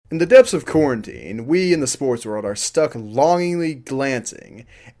In the depths of quarantine, we in the sports world are stuck longingly glancing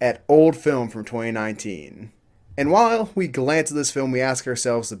at old film from 2019. And while we glance at this film, we ask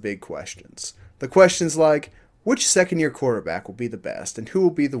ourselves the big questions. The questions like, which second-year quarterback will be the best and who will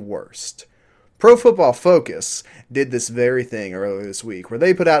be the worst? Pro Football Focus did this very thing earlier this week, where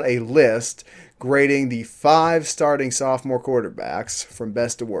they put out a list grading the 5 starting sophomore quarterbacks from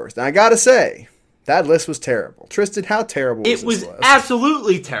best to worst. And I gotta say, that list was terrible. Tristan, how terrible was this list? It was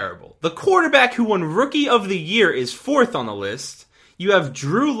absolutely terrible. The quarterback who won Rookie of the Year is 4th on the list. You have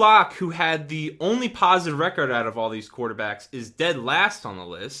Drew Lock, who had the only positive record out of all these quarterbacks, is dead last on the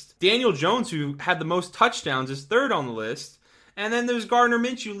list. Daniel Jones, who had the most touchdowns, is 3rd on the list. And then there's Gardner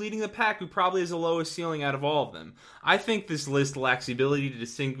Minshew leading the pack, who probably has the lowest ceiling out of all of them. I think this list lacks the ability to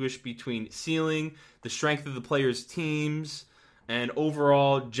distinguish between ceiling, the strength of the players' teams, and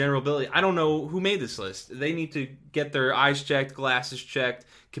overall general ability. I don't know who made this list. They need to get their eyes checked, glasses checked,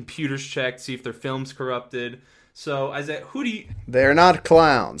 computers checked, see if their film's corrupted. So, Isaiah, They're not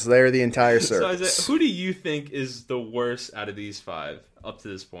clowns. They're the entire service. So, Isaiah, who do you think is the worst out of these 5 up to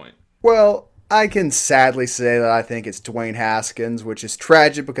this point? Well, I can sadly say that I think it's Dwayne Haskins, which is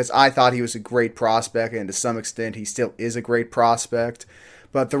tragic because I thought he was a great prospect, and to some extent he still is a great prospect.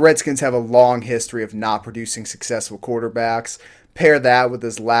 But the Redskins have a long history of not producing successful quarterbacks. Pair that with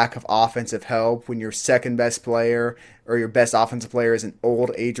his lack of offensive help when your second best player or your best offensive player is an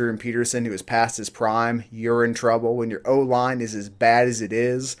old Adrian Peterson who is past his prime, you're in trouble. When your O-line is as bad as it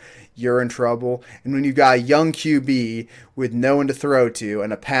is, you're in trouble. And when you've got a young QB with no one to throw to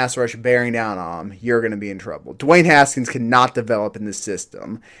and a pass rush bearing down on him, you're going to be in trouble. Dwayne Haskins cannot develop in this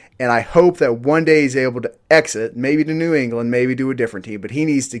system. And I hope that one day he's able to exit, maybe to New England, maybe to a different team, but he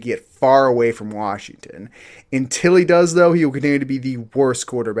needs to get far away from Washington. Until he does, though, he will continue to be the worst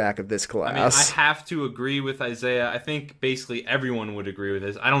quarterback of this class. I mean, I have to agree with Isaiah. I think basically everyone would agree with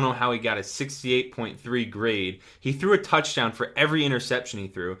this. I don't know how he got a 68.3 grade. He threw a touchdown for every interception he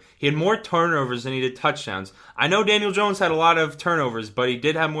threw. He had more turnovers than he did touchdowns. I know Daniel Jones had a lot of turnovers, but he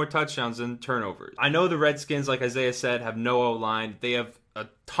did have more touchdowns than turnovers. I know the Redskins, like Isaiah said, have no O-line. They have a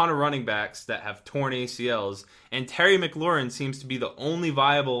ton of running backs that have torn ACLs, and Terry McLaurin seems to be the only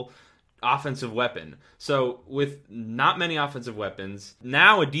viable offensive weapon. So with not many offensive weapons,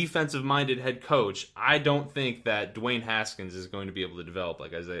 now a defensive-minded head coach, I don't think that Dwayne Haskins is going to be able to develop,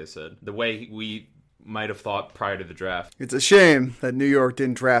 like Isaiah said, the way we might have thought prior to the draft. It's a shame that New York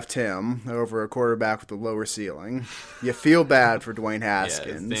didn't draft him over a quarterback with a lower ceiling. You feel bad for Dwayne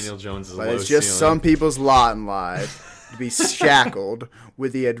Haskins. Yeah, Daniel Jones is a but low it's just ceiling. Some people's lot in life to be shackled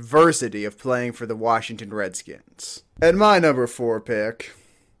with the adversity of playing for the Washington Redskins. At my number 4 pick,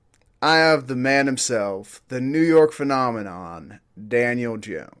 I have the man himself, the New York phenomenon, Daniel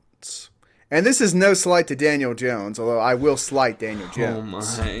Jones. And this is no slight to Daniel Jones, although I will slight Daniel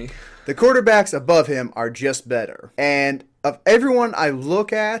Jones. Oh my. The quarterbacks above him are just better. And of everyone I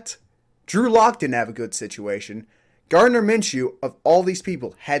look at, Drew Lock didn't have a good situation. Gardner Minshew, of all these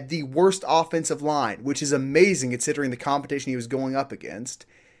people, had the worst offensive line, which is amazing considering the competition he was going up against.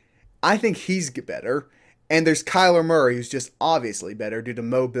 I think he's better. And there's Kyler Murray, who's just obviously better due to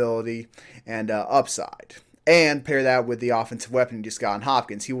mobility and upside. And pair that with the offensive weapon he just got in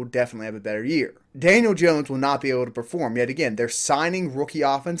Hopkins, he will definitely have a better year. Daniel Jones will not be able to perform. Yet again, they're signing rookie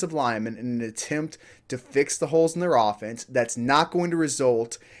offensive linemen in an attempt to fix the holes in their offense. That's not going to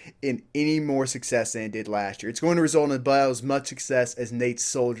result in any more success than it did last year. It's going to result in about as much success as Nate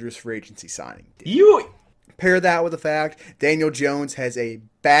Solder's free agency signing did. Pair that with the fact Daniel Jones has a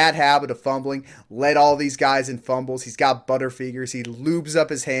bad habit of fumbling, led all these guys in fumbles. He's got butterfingers. He lubes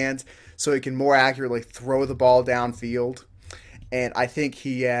up his hands so he can more accurately throw the ball downfield. And I think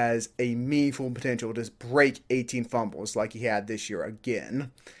he has a meaningful potential to break 18 fumbles like he had this year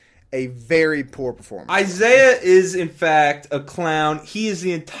again. A very poor performance. Isaiah is, in fact, a clown. He is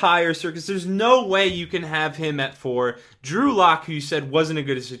the entire circus. There's no way you can have him at 4. Drew Lock, who you said wasn't a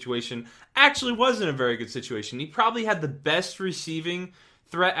good situation, actually wasn't a very good situation. He probably had the best receiving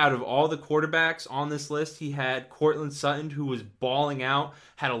threat out of all the quarterbacks on this list. He had Cortland Sutton, who was balling out,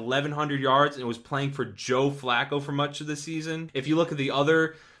 had 1,100 yards, and was playing for Joe Flacco for much of the season. If you look at the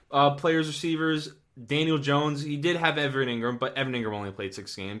other players' receivers, Daniel Jones, he did have Evan Ingram, but Evan Ingram only played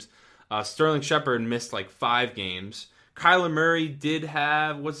 6 games. Sterling Shepard missed like 5 games. Kyler Murray did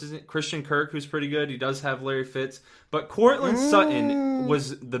have, Christian Kirk, who's pretty good. He does have Larry Fitz. But Cortland Sutton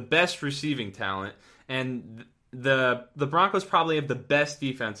was the best receiving talent, and the Broncos probably have the best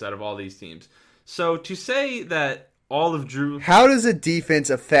defense out of all these teams. So to say that all of Drew... How does a defense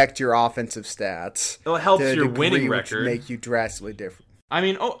affect your offensive stats? Well, it helps your winning record. Make you drastically different. I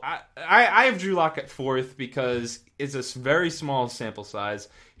mean, I have Drew Lock at fourth because it's a very small sample size.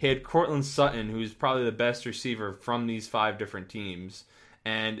 He had Cortland Sutton, who's probably the best receiver from these 5 different teams.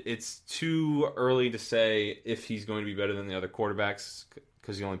 And it's too early to say if he's going to be better than the other quarterbacks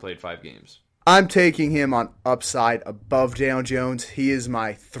because he only played 5 games. I'm taking him on upside above Daniel Jones. He is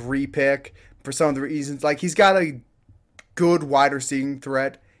my 3 pick for some of the reasons. Like, he's got a good wide receiving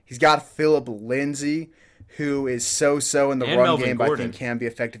threat. He's got Phillip Lindsay, who is so-so in the run Melvin game, Gordon. but I think can be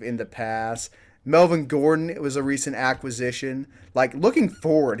effective in the pass. Melvin Gordon was a recent acquisition. Like, looking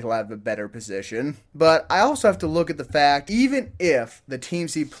forward, he'll have a better position. But I also have to look at the fact, even if the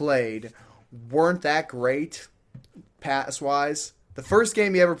teams he played weren't that great pass-wise, the first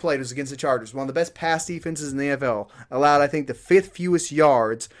game he ever played was against the Chargers, one of the best pass defenses in the NFL, allowed, I think, the 5th fewest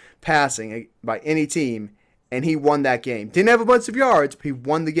yards passing by any team, and he won that game. Didn't have a bunch of yards, but he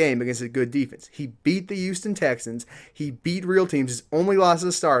won the game against a good defense. He beat the Houston Texans. He beat real teams. His only loss at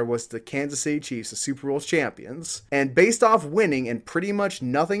the start was the Kansas City Chiefs, the Super Bowl champions. And based off winning and pretty much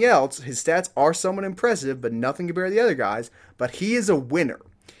nothing else, his stats are somewhat impressive, but nothing compared to the other guys. But he is a winner.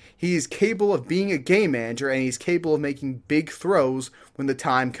 He is capable of being a game manager, and he's capable of making big throws when the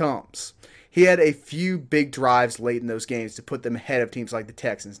time comes. He had a few big drives late in those games to put them ahead of teams like the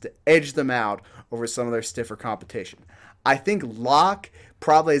Texans, to edge them out over some of their stiffer competition. I think Locke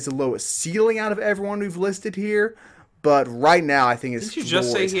probably has the lowest ceiling out of everyone we've listed here, but right now I think his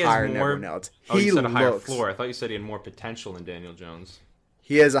floor is higher than everyone else. You said a higher floor. I thought you said he had more potential than Daniel Jones.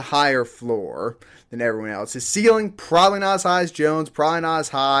 He has a higher floor than everyone else. His ceiling, probably not as high as Jones, probably not as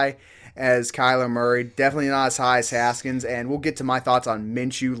high as Kyler Murray, definitely not as high as Haskins, and we'll get to my thoughts on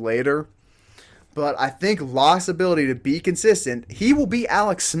Minshew later. But I think Locke's ability to be consistent, he will be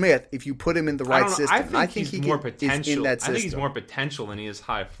Alex Smith if you put him in the right system. I think he's more potential. In that system. I think he's more potential than he is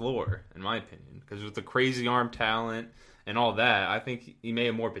high floor, in my opinion. Because with the crazy arm talent and all that, I think he may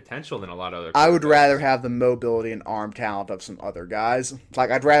have more potential than a lot of other I would rather have the mobility and arm talent of some other guys. Like,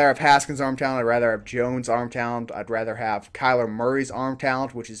 I'd rather have Haskins' arm talent. I'd rather have Jones' arm talent. I'd rather have Kyler Murray's arm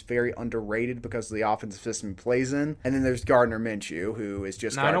talent, which is very underrated because of the offensive system he plays in. And then there's Gardner Minshew, who is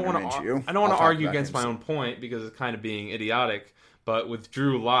just Gardner Minshew. I don't want to argue against my own point because it's kind of being idiotic. But with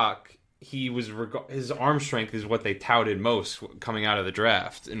Drew Lock, his arm strength is what they touted most coming out of the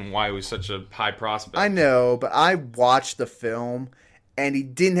draft and why he was such a high prospect. I know, but I watched the film and he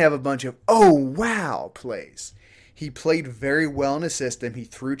didn't have a bunch of oh wow plays. He played very well in his system. He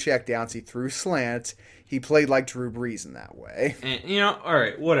threw checkdowns, he threw slants. He played like Drew Brees in that way. And, all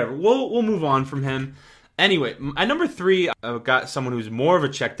right, whatever. We'll move on from him. Anyway, at number 3, I've got someone who's more of a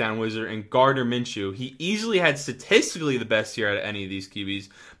checkdown wizard in Gardner Minshew. He easily had statistically the best year out of any of these QBs,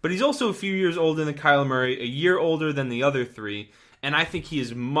 but he's also a few years older than Kyler Murray, a year older than the other 3, and I think he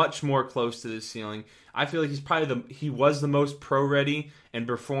is much more close to this ceiling. I feel like he was the most pro-ready and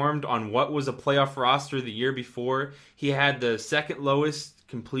performed on what was a playoff roster the year before. He had the second lowest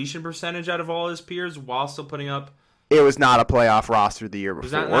completion percentage out of all his peers while still putting up. It was not a playoff roster the year before.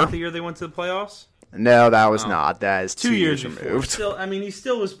 Was that not the year they went to the playoffs? No, that was not. That is 2 years removed. Still, I mean, he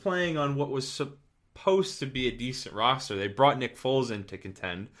still was playing on what was supposed to be a decent roster. They brought Nick Foles in to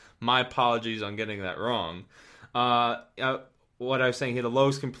contend. My apologies on getting that wrong. What I was saying, he had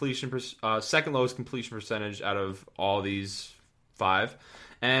the second lowest completion percentage out of all these 5.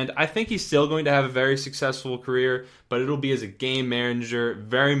 And I think he's still going to have a very successful career, but it'll be as a game manager,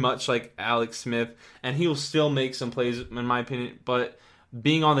 very much like Alex Smith, and he will still make some plays, in my opinion. But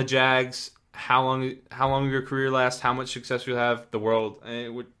being on the Jags, how long your career lasts, how much success you'll have, time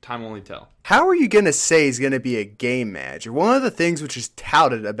will only tell. How are you going to say he's going to be a game manager? One of the things which is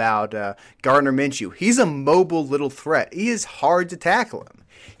touted about Gardner Minshew, he's a mobile little threat. He is hard to tackle him.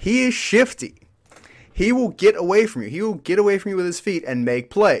 He is shifty. He will get away from you. He will get away from you with his feet and make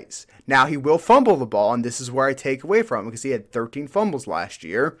plays. Now, he will fumble the ball, and this is where I take away from him because he had 13 fumbles last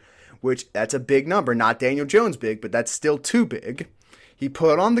year, which that's a big number. Not Daniel Jones big, but that's still too big. He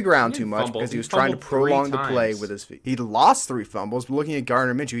put on the ground too much because he was trying to prolong the play with his feet. He lost 3 fumbles. But looking at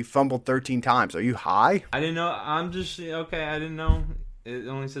Gardner Minshew, he fumbled 13 times. Are you high? I didn't know. I'm just okay. I didn't know. It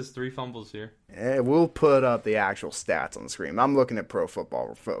only says 3 fumbles here. We'll put up the actual stats on the screen. I'm looking at Pro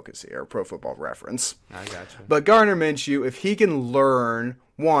Football Focus here, Pro Football Reference. I gotcha. But Gardner Minshew, if he can learn,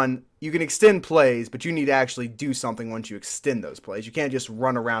 one, you can extend plays, but you need to actually do something once you extend those plays. You can't just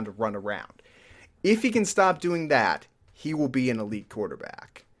run around to run around. If he can stop doing that, he will be an elite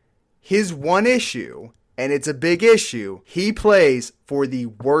quarterback. His one issue, and it's a big issue, he plays for the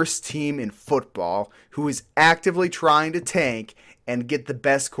worst team in football who is actively trying to tank and get the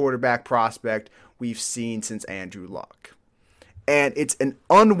best quarterback prospect we've seen since Andrew Luck. And it's an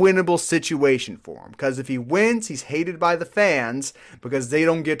unwinnable situation for him. Because if he wins, he's hated by the fans because they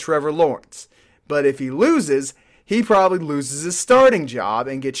don't get Trevor Lawrence. But if he loses, he probably loses his starting job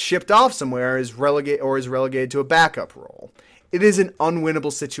and gets shipped off somewhere is relegated to a backup role. It is an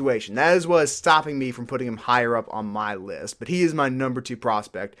unwinnable situation. That is what is stopping me from putting him higher up on my list. But he is my number 2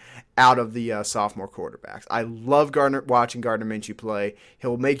 prospect out of the sophomore quarterbacks. I love watching Gardner Minshew play.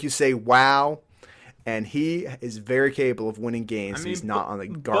 He'll make you say, wow. And he is very capable of winning games. He's not on the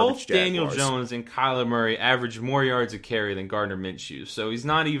garbage Both Daniel Jaguars. Jones and Kyler Murray average more yards a carry than Gardner Minshew. So he's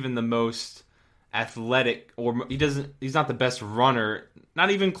not even the most athletic, or he's not the best runner,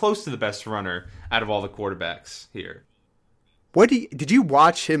 not even close to the best runner out of all the quarterbacks here. Did you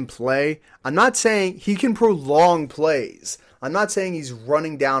watch him play? I'm not saying he can prolong plays. I'm not saying he's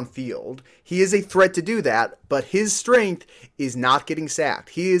running downfield. He is a threat to do that, but his strength is not getting sacked.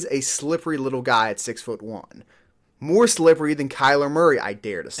 He is a slippery little guy at 6'1". More slippery than Kyler Murray, I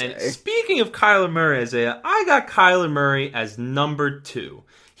dare to say. And speaking of Kyler Murray, Isaiah, I got Kyler Murray as number 2.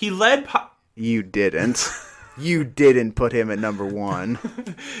 He led... You didn't. You didn't put him at number 1.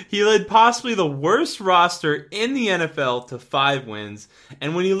 He led possibly the worst roster in the NFL to 5 wins.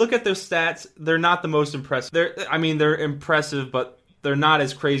 And when you look at their stats, they're not the most impressive. They're impressive, but they're not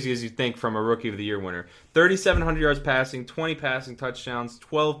as crazy as you think from a Rookie of the Year winner. 3,700 yards passing, 20 passing touchdowns,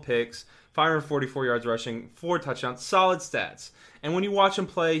 12 picks, 544 yards rushing, 4 touchdowns. Solid stats. And when you watch him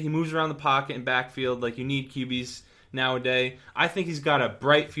play, he moves around the pocket and backfield like you need QBs nowadays. I think he's got a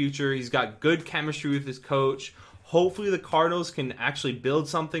bright future. He's got good chemistry with his coach. Hopefully the Cardinals can actually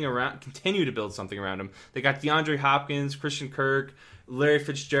continue to build something around him. They got DeAndre Hopkins, Christian Kirk, Larry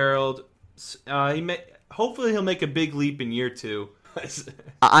Fitzgerald. Hopefully he'll make a big leap in year 2.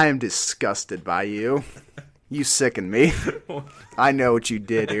 I am disgusted by you. You sicken me. I know what you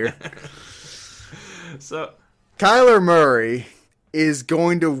did here. So Kyler Murray is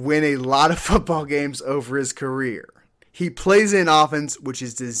going to win a lot of football games over his career. He plays in an offense which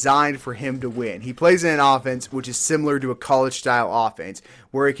is designed for him to win. He plays in an offense which is similar to a college-style offense,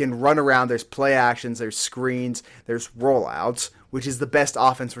 where he can run around, there's play actions, there's screens, there's rollouts, which is the best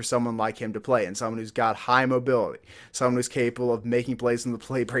offense for someone like him to play, and someone who's got high mobility, someone who's capable of making plays when the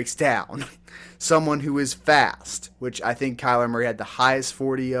play breaks down, someone who is fast, which I think Kyler Murray had the highest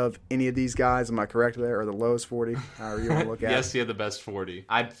 40 of any of these guys. Am I correct there? Or the lowest 40? However you want to look at it. Yes, he had the best 40.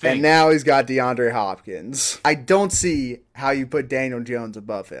 I think. And now he's got DeAndre Hopkins. I don't see how you put Daniel Jones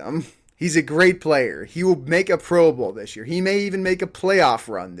above him. He's a great player. He will make a Pro Bowl this year. He may even make a playoff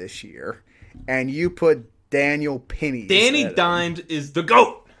run this year. And you put Daniel Penny. Danny Dimes is the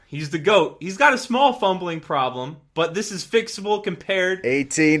GOAT. He's the GOAT. He's got a small fumbling problem, but this is fixable compared...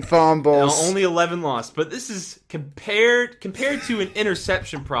 18 fumbles. Only 11 lost. But this is compared to an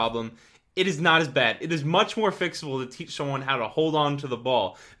interception problem, it is not as bad. It is much more fixable to teach someone how to hold on to the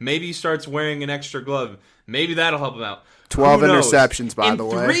ball. Maybe he starts wearing an extra glove. Maybe that'll help him out. 12 interceptions, by the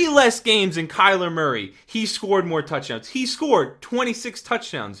way. In 3 less games than Kyler Murray, he scored more touchdowns. He scored 26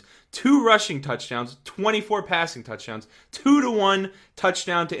 touchdowns, 2 rushing touchdowns, 24 passing touchdowns, 2-to-1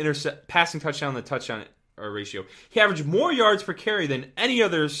 touchdown to passing touchdown to touchdown ratio. He averaged more yards per carry than any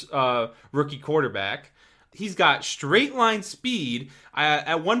other rookie quarterback. He's got straight line speed.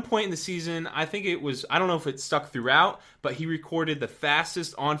 At one point in the season, I don't know if it stuck throughout, but he recorded the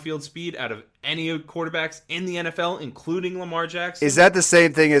fastest on-field speed out of any quarterbacks in the NFL, including Lamar Jackson. Is that the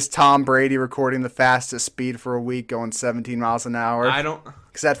same thing as Tom Brady recording the fastest speed for a week going 17 miles an hour? I don't...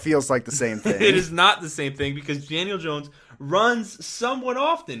 Because that feels like the same thing. It is not the same thing because Daniel Jones runs somewhat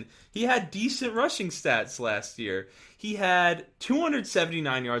often. He had decent rushing stats last year. He had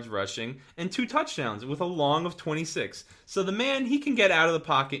 279 yards rushing and 2 touchdowns with a long of 26. So the man, he can get out of the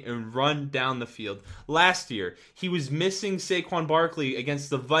pocket and run down the field. Last year, he was missing Saquon Barkley against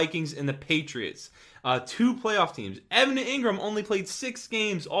the Vikings and the Patriots. 2 playoff teams. Evan Ingram only played 6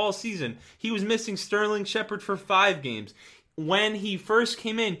 games all season. He was missing Sterling Shepard for 5 games. When he first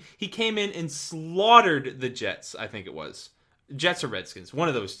came in and slaughtered the Jets, I think it was. Jets or Redskins, one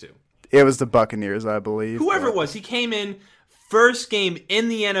of those two. It was the Buccaneers, I believe. Whoever it was, he came in first game in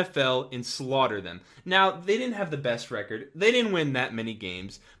the NFL and slaughtered them. Now, they didn't have the best record. They didn't win that many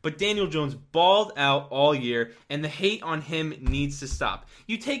games. But Daniel Jones balled out all year, and the hate on him needs to stop.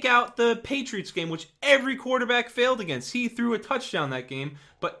 You take out the Patriots game, which every quarterback failed against. He threw a touchdown that game,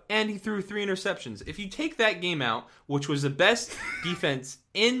 and he threw 3 interceptions. If you take that game out, which was the best defense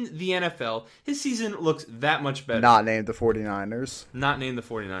in the NFL, his season looks that much better. Not named the 49ers. Not named the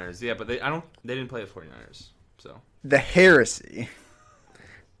 49ers. Yeah, but they didn't play the 49ers. So the heresy,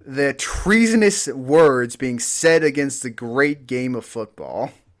 the treasonous words being said against the great game of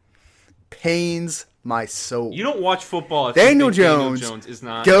football pains my soul. You don't watch football if Daniel you think Jones, Daniel Jones is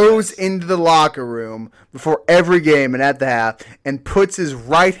not goes into the locker room before every game and at the half and puts his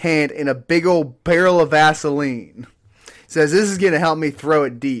right hand in a big old barrel of Vaseline. Says, this is going to help me throw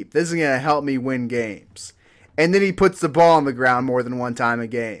it deep. This is going to help me win games. And then he puts the ball on the ground more than one time a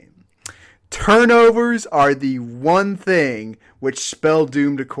game. Turnovers are the one thing which spell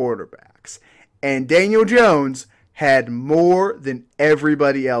doom to quarterbacks. And Daniel Jones had more than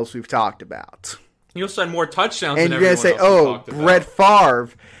everybody else we've talked about. He also had more touchdowns And than you're everyone going to say, else we oh, talked about. Brett Favre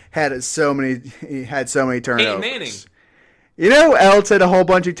had so many turnovers. Peyton Manning. You know who else had a whole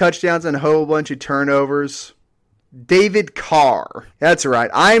bunch of touchdowns and a whole bunch of turnovers? David Carr. That's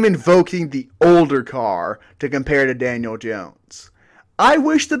right. I'm invoking the older Carr to compare to Daniel Jones. I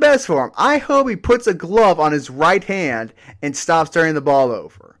wish the best for him. I hope he puts a glove on his right hand and stops turning the ball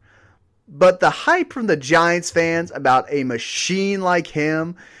over. But the hype from the Giants fans about a machine like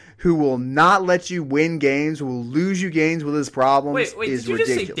him who will not let you win games, will lose you games with his problems, Wait, is did you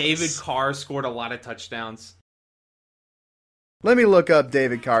ridiculous. just say David Carr scored a lot of touchdowns? Let me look up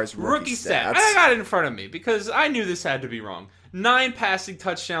David Carr's rookie stat. stats. I got it in front of me because I knew this had to be wrong. 9 passing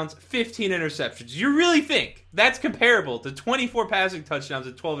touchdowns, 15 interceptions. You really think that's comparable to 24 passing touchdowns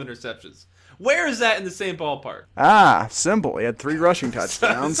and 12 interceptions? Where is that in the same ballpark? Simple. He had 3 rushing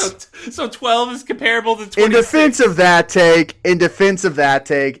touchdowns. So 12 is comparable to 26. In defense of that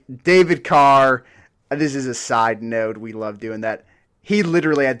take, David Carr, this is a side note, we love doing that. He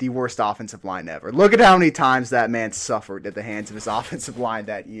literally had the worst offensive line ever. Look at how many times that man suffered at the hands of his offensive line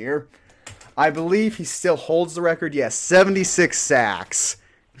that year. I believe he still holds the record. Yes, 76 sacks.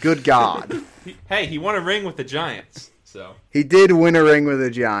 Good God. He won a ring with the Giants. So he did win a ring with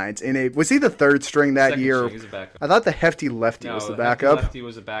the Giants. Was he the third string that Second year? String, he's a backup. I thought the Hefty Lefty was the backup. Hefty Lefty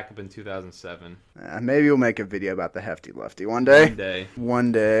was a backup in 2007. Maybe we'll make a video about the Hefty Lefty one day. One day.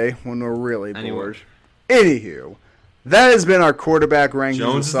 One day when we're really bored. Anywho, that has been our quarterback ranking.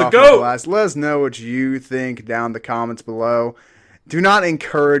 Jones is the GOAT. Class. Let us know what you think down in the comments below. Do not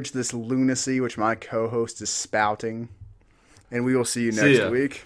encourage this lunacy which my co-host is spouting. And we will see you next week.